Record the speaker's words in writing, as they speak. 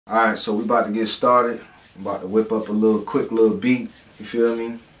Alright, so we about to get started. I'm about to whip up a quick little beat, you feel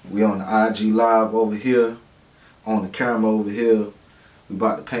me? We on the IG live over here, on the camera over here. We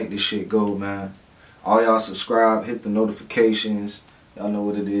about to paint this shit gold, man. All y'all subscribe, hit the notifications. Y'all know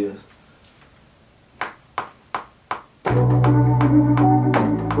what it is.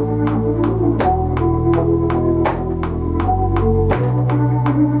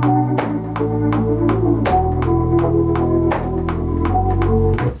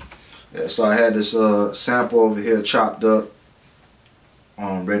 Yeah, so I had this sample over here chopped up,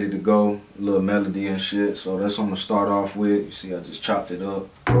 ready to go, a little melody and shit. So that's what I'm gonna start off with. You see, I just chopped it up.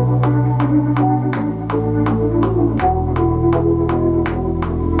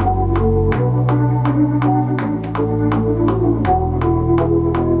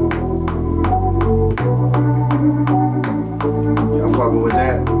 Y'all fucking with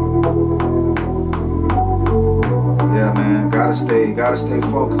that? Yeah, man. Gotta stay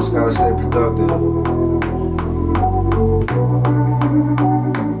focused. Gotta stay productive.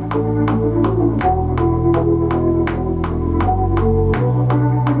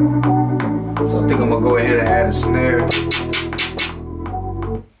 Go ahead and add a snare.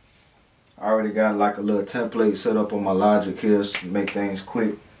 I already got like a little template set up on my Logic here to make things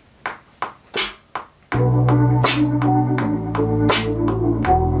quick. Go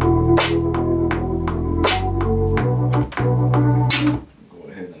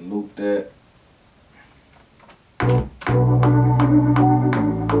ahead and loop that.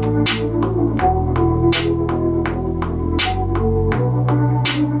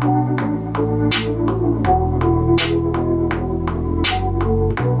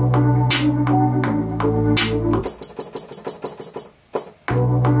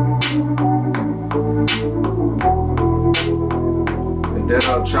 That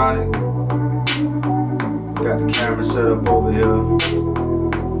electronic, got the camera set up over here.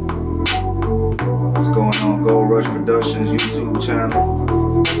 What's going on? Gold Rush Productions YouTube channel.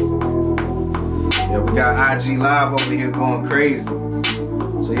 Yeah, we got IG live over here going crazy.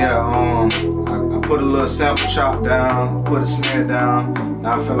 So yeah, I put a little sample chop down, put a snare down.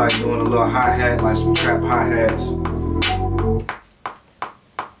 Now I feel like doing a little hi-hat, like some trap hi-hats.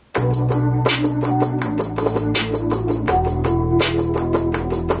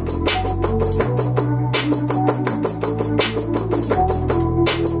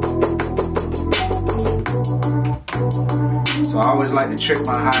 So I always like to trick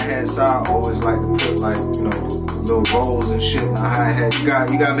my hi-hats out. I always like to put, like, you know, little rolls and shit in the hi-hat. You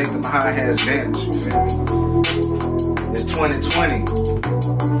gotta make them hi-hats dance, you feel me? It's 2020.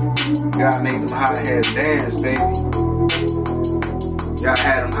 You gotta make them hi-hats dance, baby. You gotta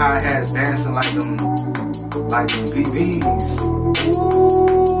have them hi-hats dancing like them BBs. Ooh.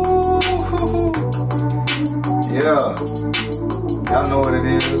 Yeah. Y'all know what it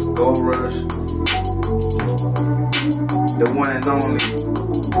is. Gold Rush. The one and only.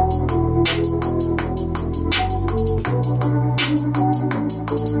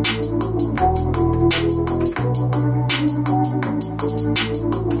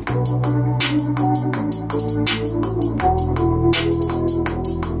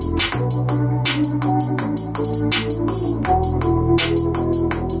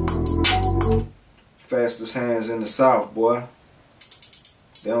 Fastest hands in the South, boy.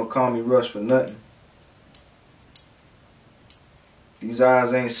 They don't call me Rush for nothing. These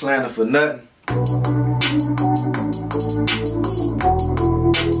eyes ain't slanted for nothing.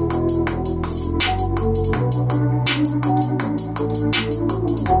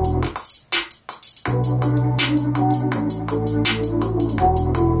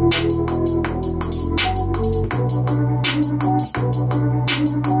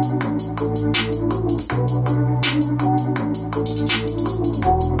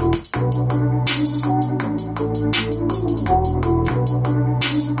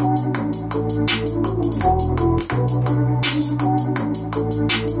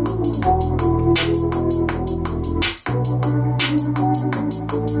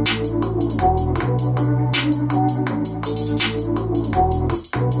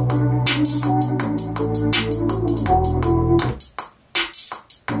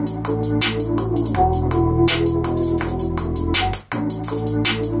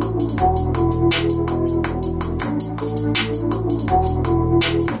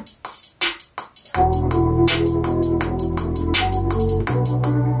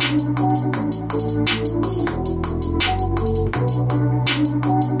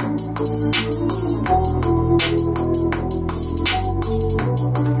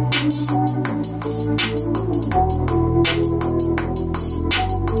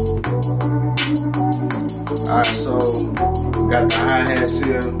 Alright, so we got the hi-hats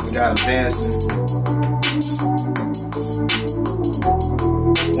here. We got them dancing.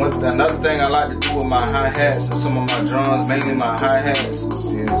 Another thing I like to do with my hi-hats and some of my drums, mainly my hi-hats,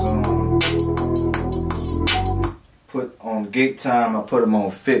 is put on gig time, I put them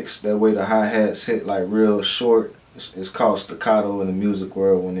on fixed. That way the hi-hats hit like real short. It's called staccato in the music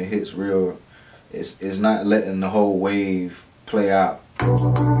world. When it hits real, it's not letting the whole wave play out. So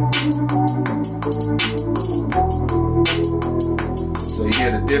you hear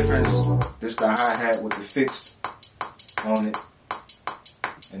the difference. This the hi-hat with the fixed on it.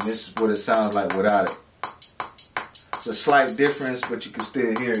 And this is what it sounds like without it. It's a slight difference, but you can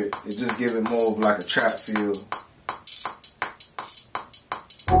still hear it. It just gives it more of like a trap feel.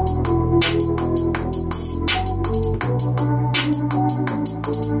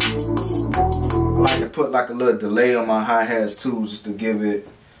 I like to put like a little delay on my hi-hats too, just to give it,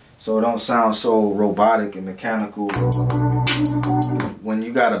 so it don't sound so robotic and mechanical. When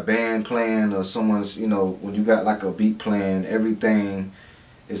you got a band playing or someone's, you know, when you got like a beat playing, everything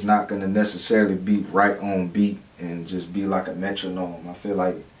is not going to necessarily be right on beat and just be like a metronome. I feel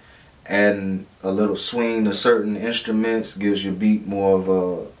like adding a little swing to certain instruments gives your beat more of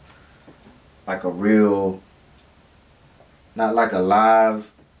a, like a real, not like a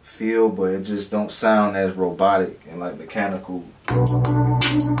live feel, but it just don't sound as robotic and like mechanical. I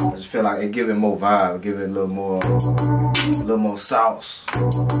just feel like it give it more vibe, give it a little more sauce.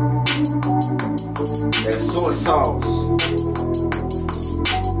 That soy sauce.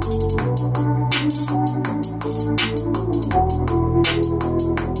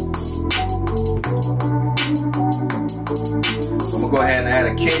 I'm gonna go ahead and add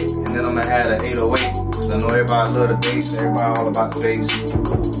a kick, and then I'm gonna add an 808, because I know everybody love the bass, everybody all about the bass.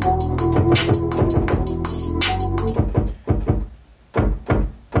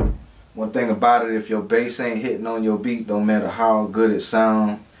 One thing about it, if your bass ain't hitting on your beat, don't matter how good it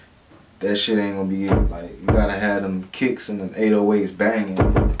sound, that shit ain't gonna be it. Like, you gotta have them kicks and them 808s banging.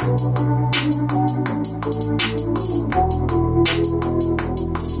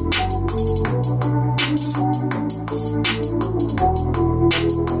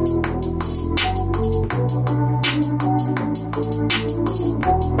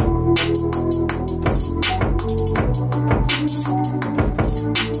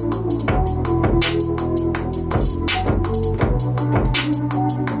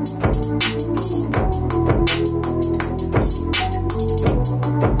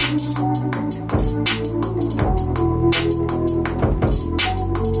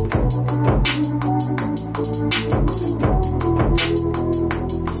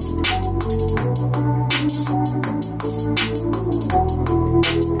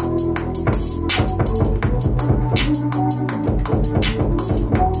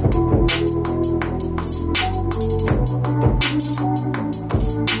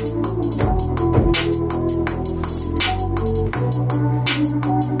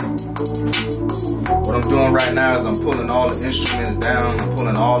 Doing right now is I'm pulling all the instruments down, I'm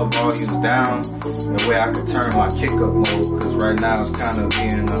pulling all the volumes down, that way I can turn my kick up mode, because right now it's kind of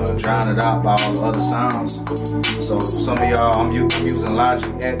being drowned out by all the other sounds. So some of y'all, I'm using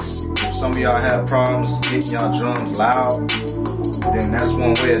Logic X. If some of y'all have problems getting y'all drums loud, then that's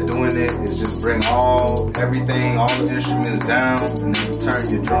one way of doing it, is just bring everything, all the instruments down, and then turn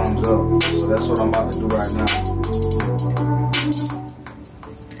your drums up. So that's what I'm about to do right now.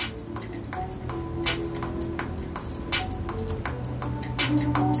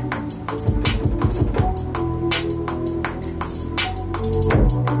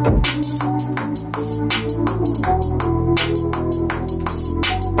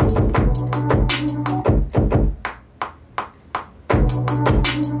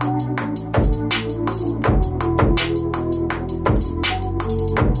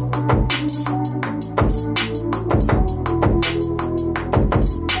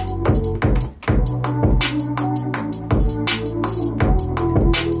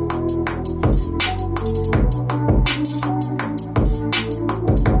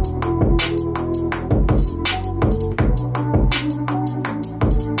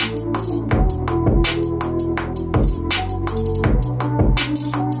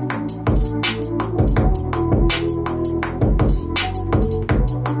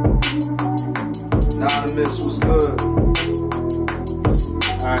 This was good.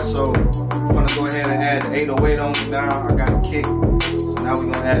 Alright, so I'm gonna go ahead and add the 808 on it now. I got the kick. So now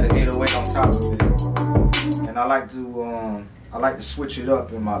we're gonna add the 808 on top of it. And I like to switch it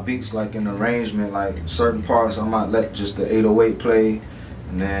up in my beats, like in arrangement, like certain parts I might let just the 808 play,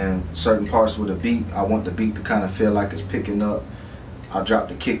 and then certain parts with a beat, I want the beat to kind of feel like it's picking up. I'll drop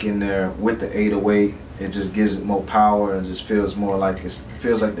the kick in there with the 808, it just gives it more power and just feels more like it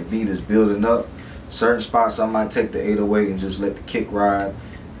feels like the beat is building up. Certain spots I might take the 808 and just let the kick ride,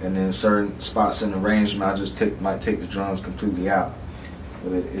 and then certain spots in the arrangement I just might take the drums completely out.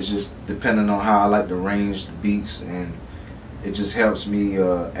 But it's just depending on how I like to arrange the beats, and it just helps me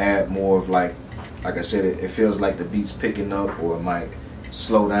add more of like I said, it feels like the beat's picking up, or it might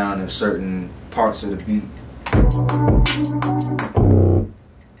slow down in certain parts of the beat.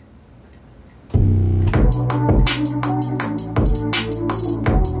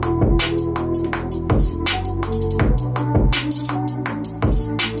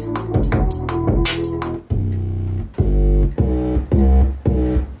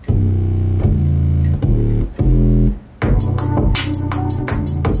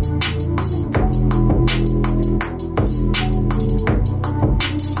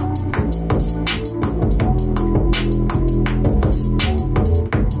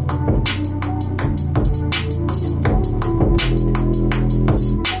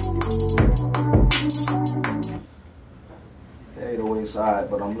 Side,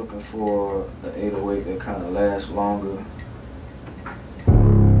 but I'm looking for an 808 that kind of lasts longer.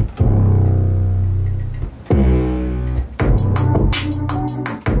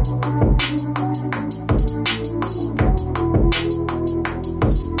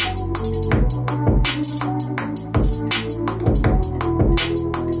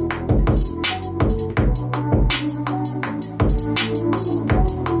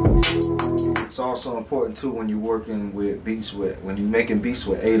 Also important too when you're working with beats when you're making beats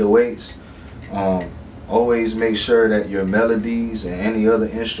with 808s, always make sure that your melodies and any other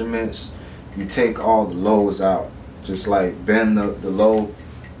instruments, you take all the lows out. Just like bend the low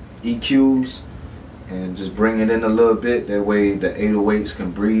EQs and just bring it in a little bit. That way the 808s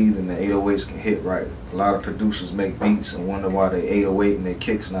can breathe and the 808s can hit right. A lot of producers make beats and wonder why they 808 and their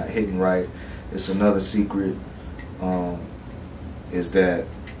kick's not hitting right. It's another secret, is that,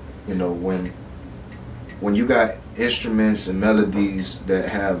 you know, when you got instruments and melodies that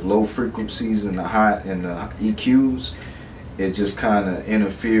have low frequencies and the high and the EQs, it just kind of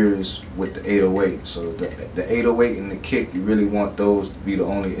interferes with the 808. So the 808 and the kick, you really want those to be the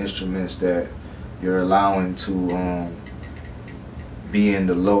only instruments that you're allowing to be in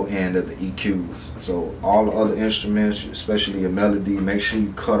the low end of the EQs. So all the other instruments, especially your melody, make sure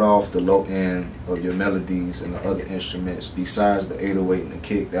you cut off the low end of your melodies and the other instruments besides the 808 and the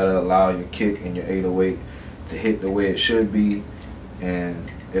kick. That'll allow your kick and your 808 to hit the way it should be,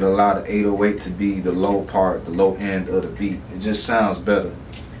 and it'll allow the 808 to be the low part, the low end of the beat. It just sounds better.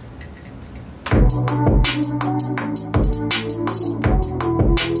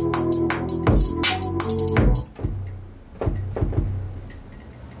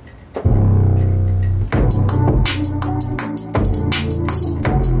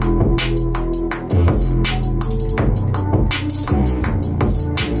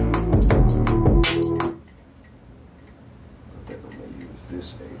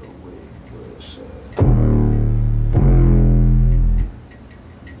 This 808, where it's at.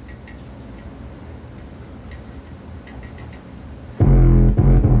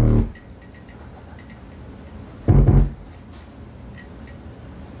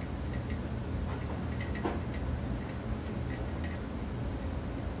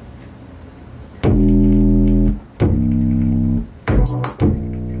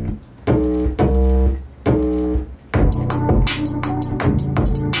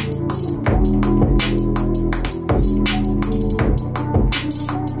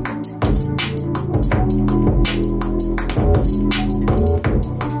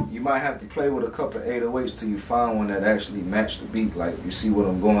 Have to play with a couple of 808s till you find one that actually match the beat. Like, you see what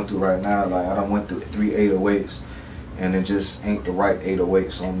I'm going through right now. Like, I done went through 3 808s and it just ain't the right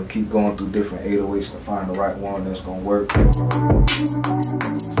 808. So I'm gonna keep going through different 808s to find the right one that's gonna work.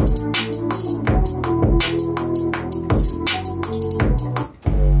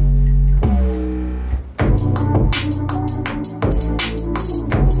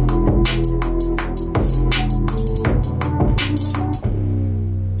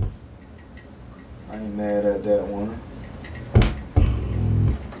 Mad at that one.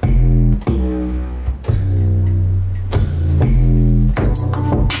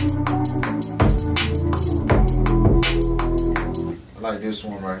 I like this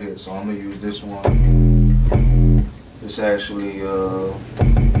one right here, so I'm gonna use this one. This actually, I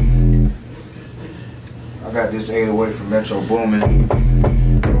got this 808 from Metro Boomin.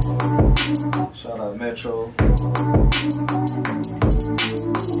 Shout out Metro.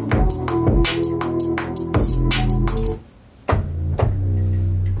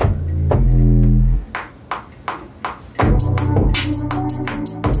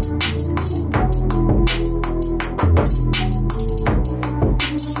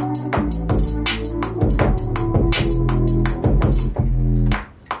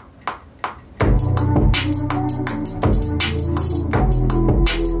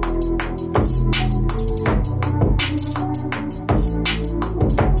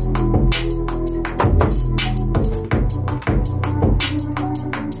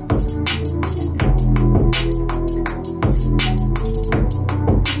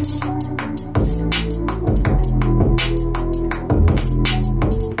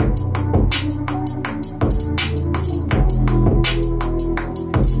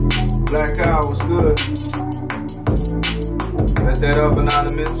 that up,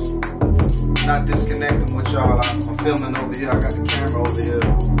 Anonymous. Not disconnecting with y'all. I'm filming over here. I got the camera over here.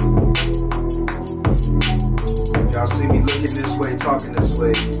 If y'all see me looking this way, talking this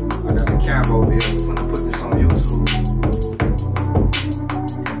way, I got the camera over here. I'm gonna put this on YouTube.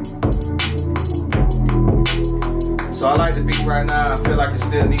 So I like the beat right now. I feel like it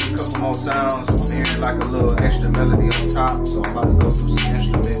still needs a couple more sounds. I'm hearing like a little extra melody on top. So I'm about to go through some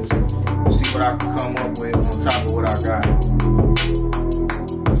instruments, see what I can come up with on top of what I got.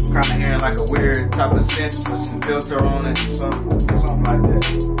 Kind of hearing like a weird type of synth with some filter on it, something like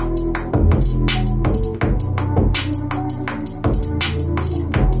that.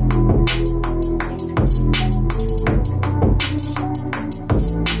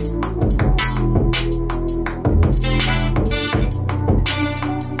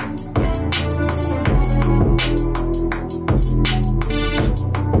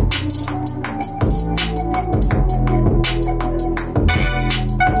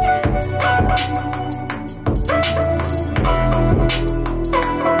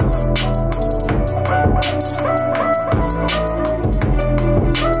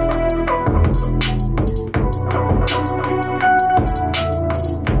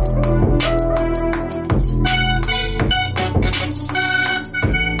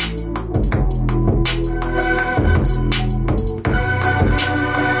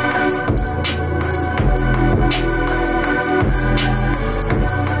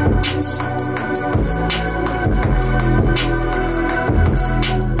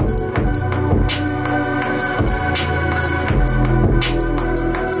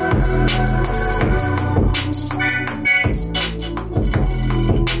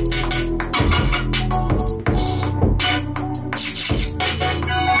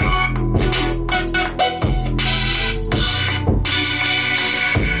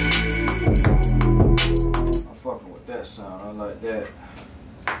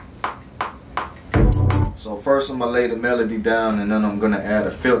 So first I'm gonna lay the melody down and then I'm gonna add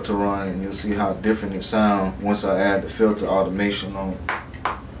a filter on it, and you'll see how different it sounds once I add the filter automation on.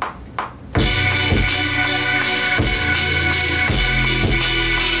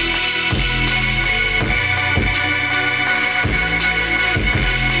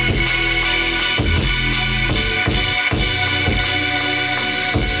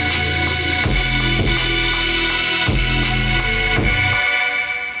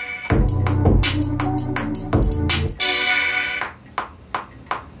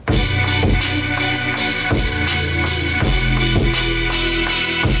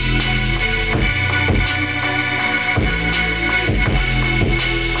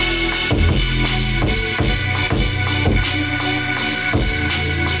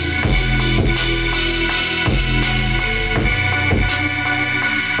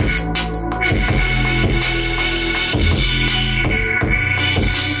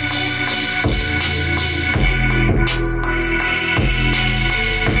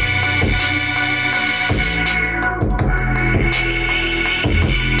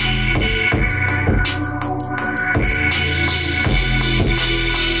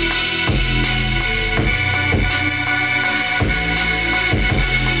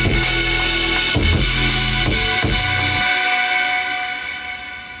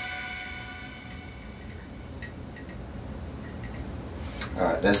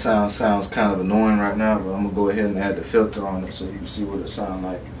 Alright, that sounds kind of annoying right now, but I'm going to go ahead and add the filter on it so you can see what it sounds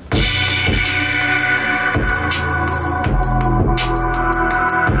like.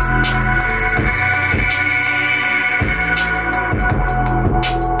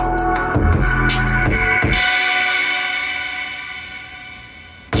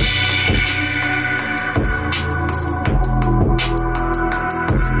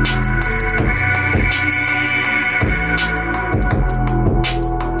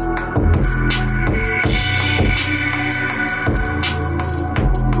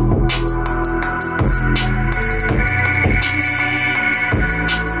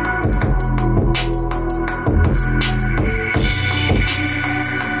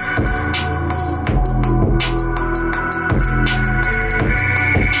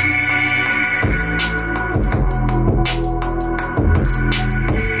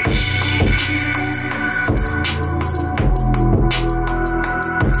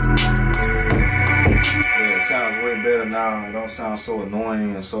 Now it don't sound so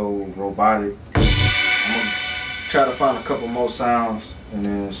annoying and so robotic. I'm gonna try to find a couple more sounds and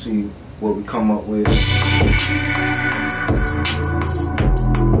then see what we come up with.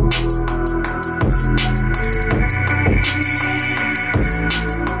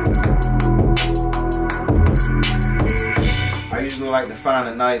 I usually like to find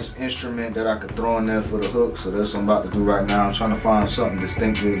a nice instrument that I could throw in there for the hook, so that's what I'm about to do right now. I'm trying to find something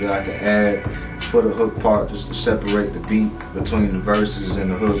distinctive that I can add for the hook part, just to separate the beat between the verses and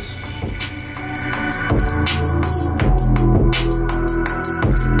the hooks.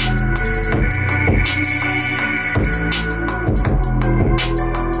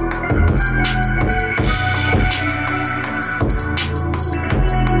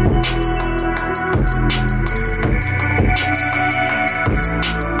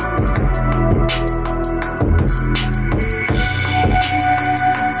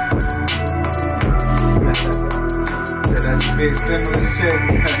 Big stimulus check.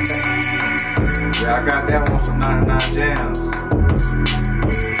 Yeah, I got that one from 99 Jams.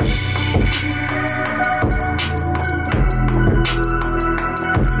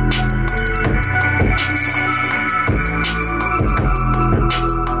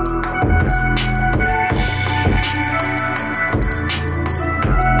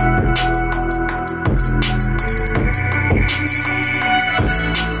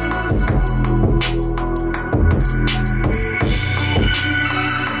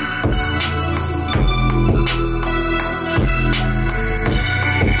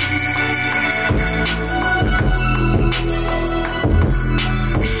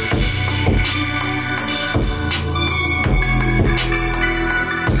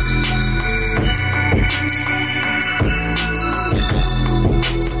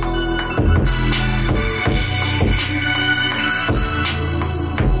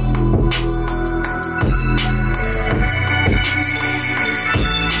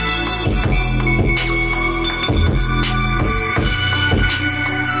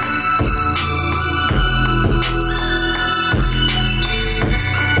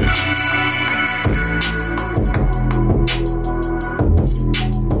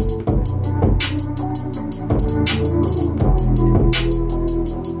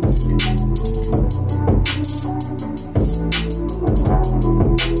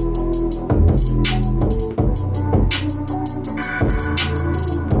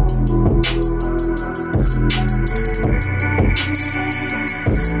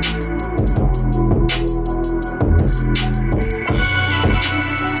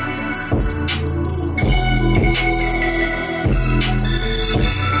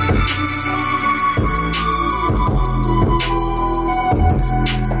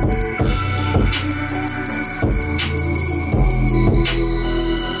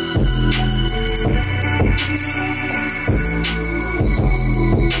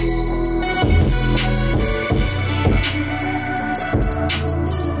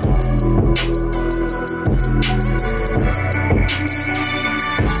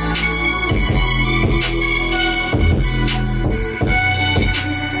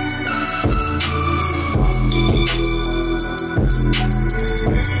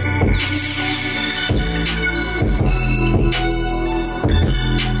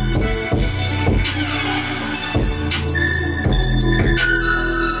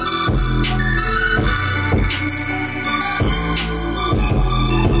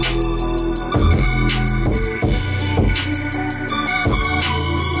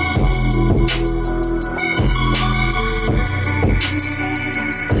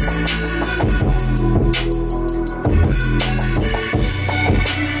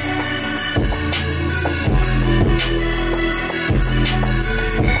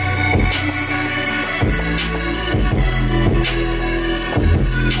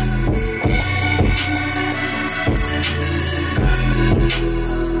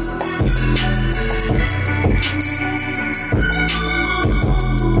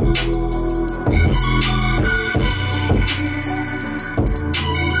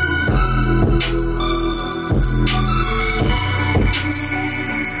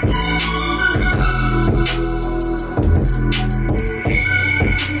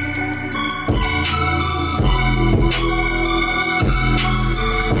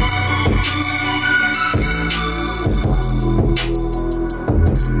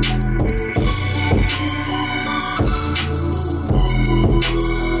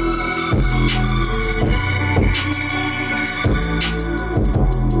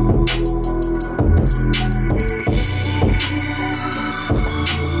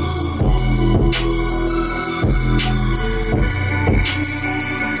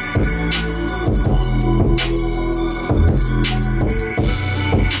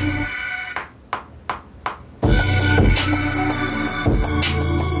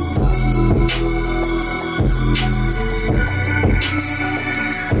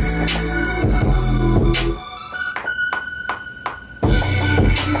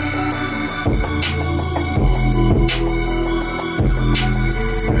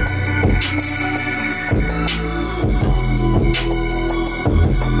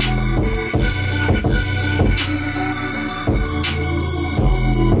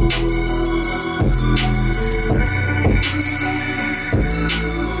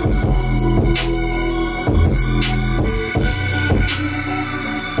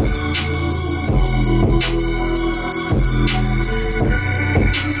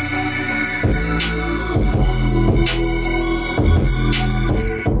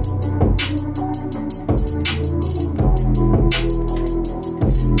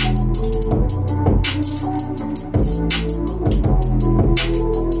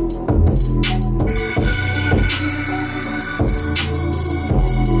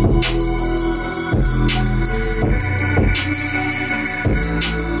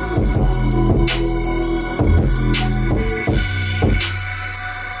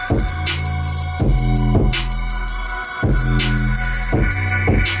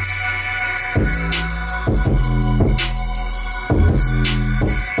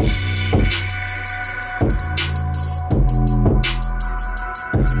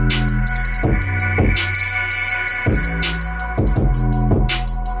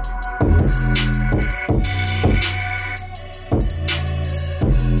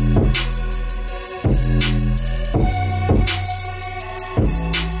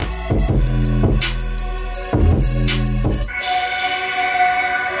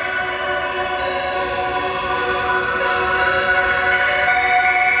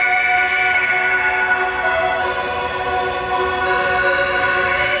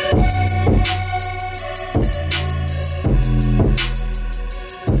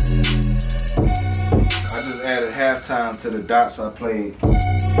 Halftime to the dots I played. And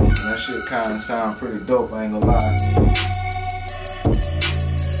that shit kind of sound pretty dope, I ain't gonna lie.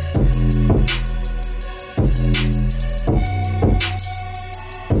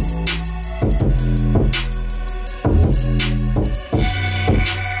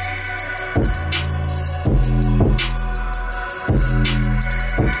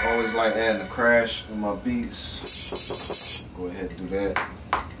 Always like adding a crash in my beats. Go ahead and do that.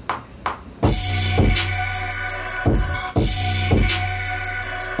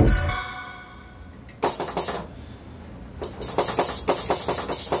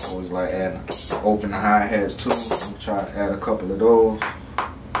 Always like adding open the hi-hats too. Try to add a couple of those.